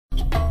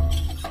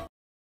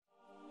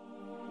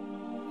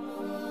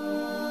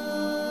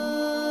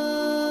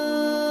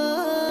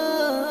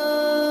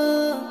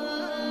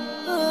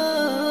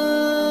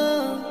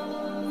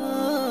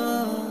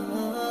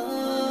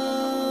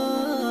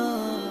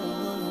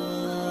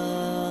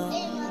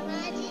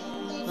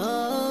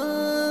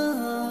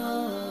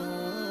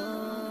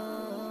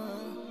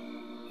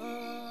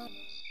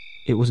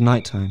It was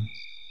night time.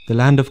 The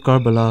land of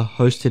Karbala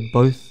hosted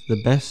both the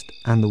best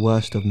and the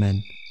worst of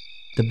men.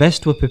 The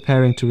best were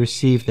preparing to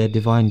receive their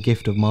divine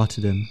gift of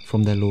martyrdom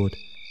from their Lord.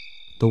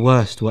 The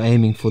worst were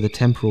aiming for the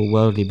temporal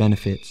worldly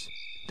benefits.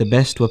 The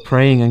best were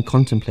praying and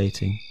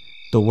contemplating.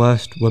 The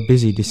worst were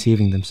busy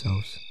deceiving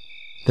themselves.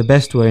 The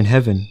best were in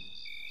heaven.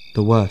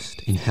 The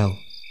worst in hell.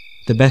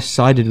 The best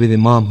sided with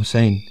Imam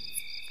Hussein.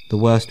 The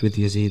worst with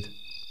Yazid.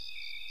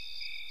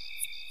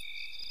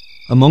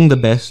 Among the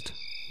best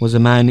was a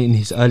man in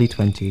his early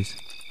 20s,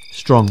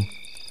 strong,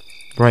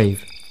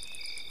 brave,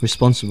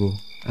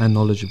 responsible and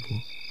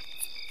knowledgeable.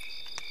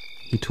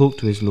 He talked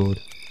to his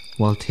Lord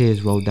while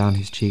tears rolled down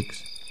his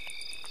cheeks.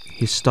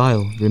 His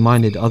style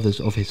reminded others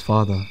of his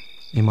father,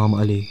 Imam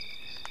Ali,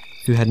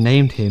 who had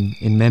named him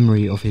in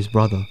memory of his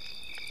brother,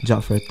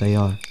 Jafar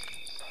at-Tayyar.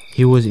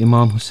 He was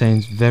Imam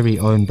Hussein's very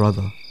own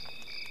brother,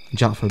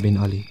 Jafar bin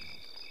Ali.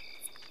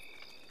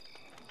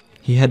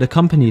 He had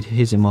accompanied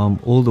his Imam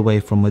all the way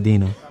from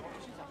Medina.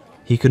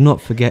 He could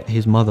not forget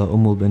his mother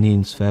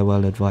al-Baneen's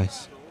farewell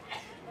advice.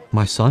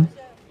 "My son,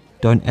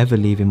 don't ever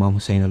leave Imam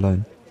Hussein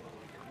alone.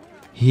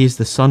 He is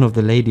the son of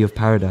the Lady of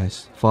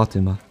Paradise,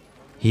 Fatima.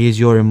 He is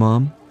your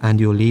Imam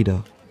and your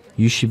leader.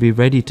 You should be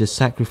ready to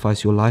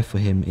sacrifice your life for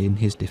him in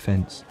his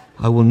defense.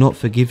 I will not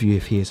forgive you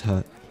if he is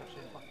hurt."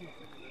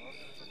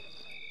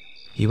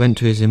 He went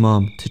to his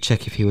Imam to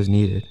check if he was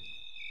needed.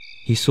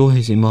 He saw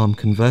his Imam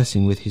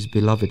conversing with his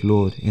beloved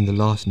Lord in the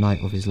last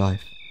night of his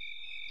life.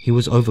 He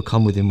was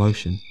overcome with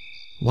emotion.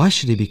 Why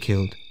should he be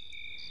killed?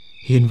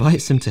 He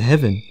invites them to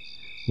heaven,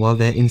 while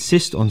they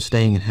insist on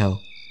staying in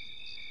hell.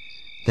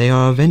 They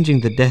are avenging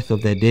the death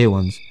of their dear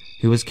ones,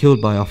 who was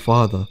killed by our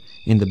father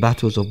in the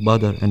battles of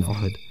Badr and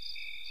Uhud.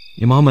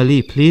 Imam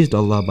Ali pleased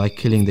Allah by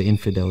killing the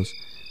infidels,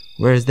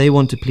 whereas they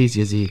want to please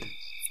Yazid.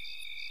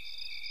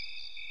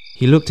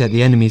 He looked at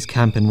the enemy's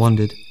camp and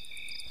wondered,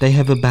 they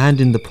have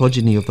abandoned the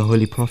progeny of the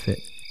Holy Prophet.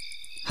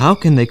 How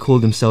can they call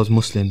themselves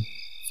Muslim?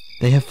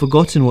 They have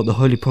forgotten what the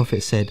Holy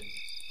Prophet said,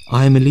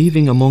 "I am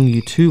leaving among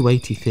you two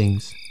weighty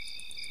things,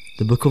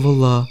 the Book of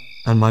Allah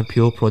and my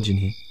pure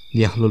progeny,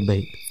 the Ahlul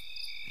Bayt.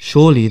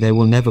 Surely they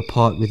will never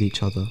part with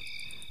each other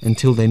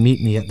until they meet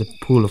me at the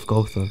pool of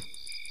Kauthar.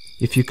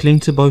 If you cling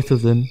to both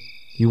of them,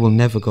 you will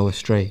never go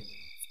astray."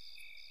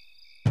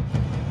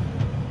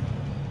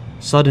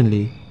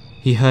 Suddenly,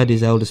 he heard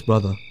his eldest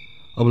brother,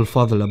 Abul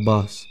Fadl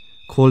Abbas,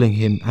 calling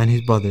him and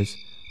his brothers,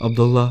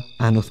 Abdullah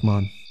and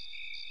Uthman.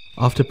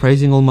 After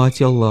praising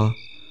Almighty Allah,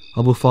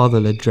 Abu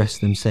Fadl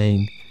addressed them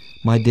saying,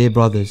 "My dear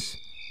brothers,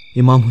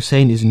 Imam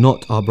Hussein is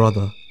not our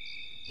brother.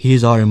 He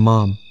is our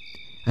Imam,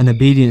 and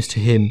obedience to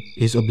him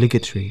is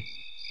obligatory.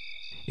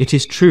 It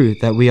is true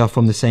that we are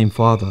from the same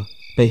father,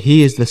 but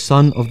he is the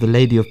son of the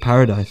Lady of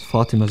Paradise,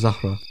 Fatima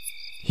Zahra.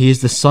 He is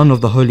the son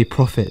of the Holy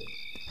Prophet,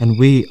 and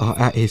we are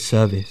at his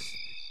service.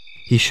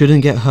 He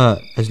shouldn't get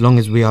hurt as long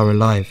as we are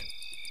alive.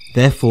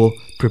 Therefore,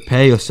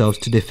 prepare yourselves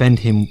to defend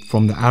him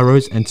from the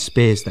arrows and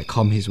spears that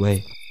come his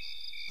way."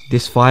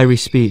 This fiery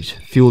speech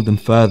fueled them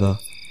further,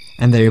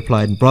 and they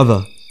replied,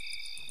 "Brother,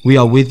 we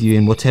are with you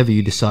in whatever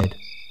you decide.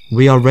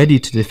 We are ready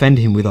to defend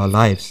him with our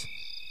lives."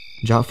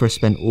 Jafar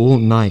spent all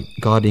night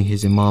guarding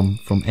his Imam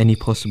from any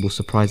possible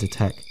surprise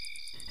attack,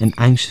 and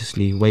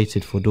anxiously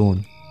waited for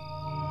dawn.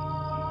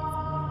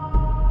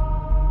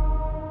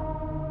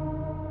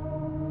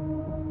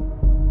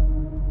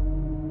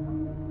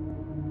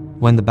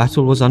 When the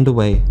battle was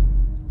underway,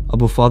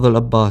 Abu Fadl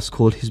Abbas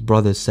called his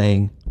brothers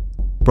saying,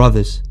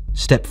 "Brothers,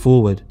 step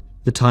forward,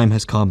 the time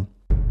has come.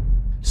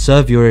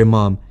 Serve your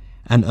Imam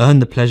and earn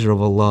the pleasure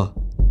of Allah."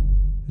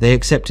 They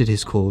accepted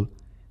his call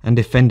and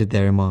defended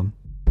their Imam.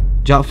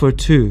 Ja'far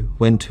too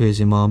went to his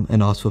Imam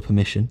and asked for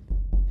permission.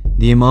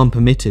 The Imam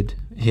permitted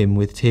him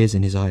with tears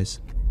in his eyes.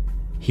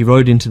 He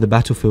rode into the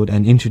battlefield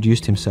and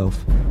introduced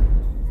himself.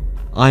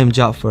 "I am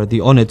Ja'far,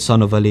 the honoured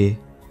son of Ali.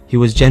 He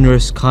was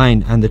generous,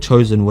 kind and the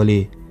chosen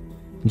wali.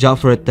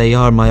 Ja'far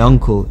at-Tayyar, my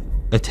uncle,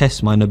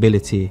 attests my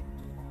nobility.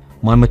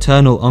 My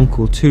maternal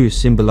uncle too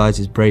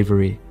symbolizes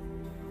bravery.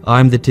 I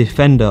am the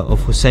defender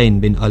of Hussein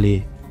bin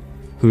Ali,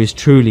 who is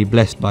truly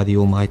blessed by the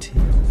Almighty."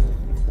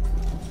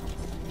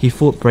 He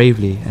fought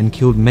bravely and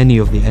killed many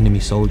of the enemy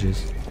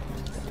soldiers.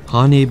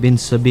 Hani bin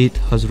Sabit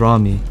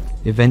Hazrami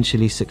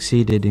eventually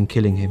succeeded in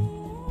killing him.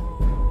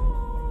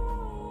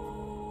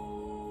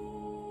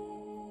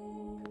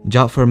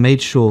 Ja'far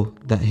made sure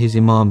that his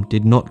Imam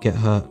did not get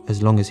hurt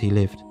as long as he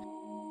lived.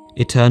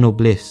 Eternal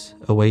bliss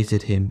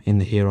awaited him in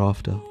the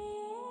hereafter.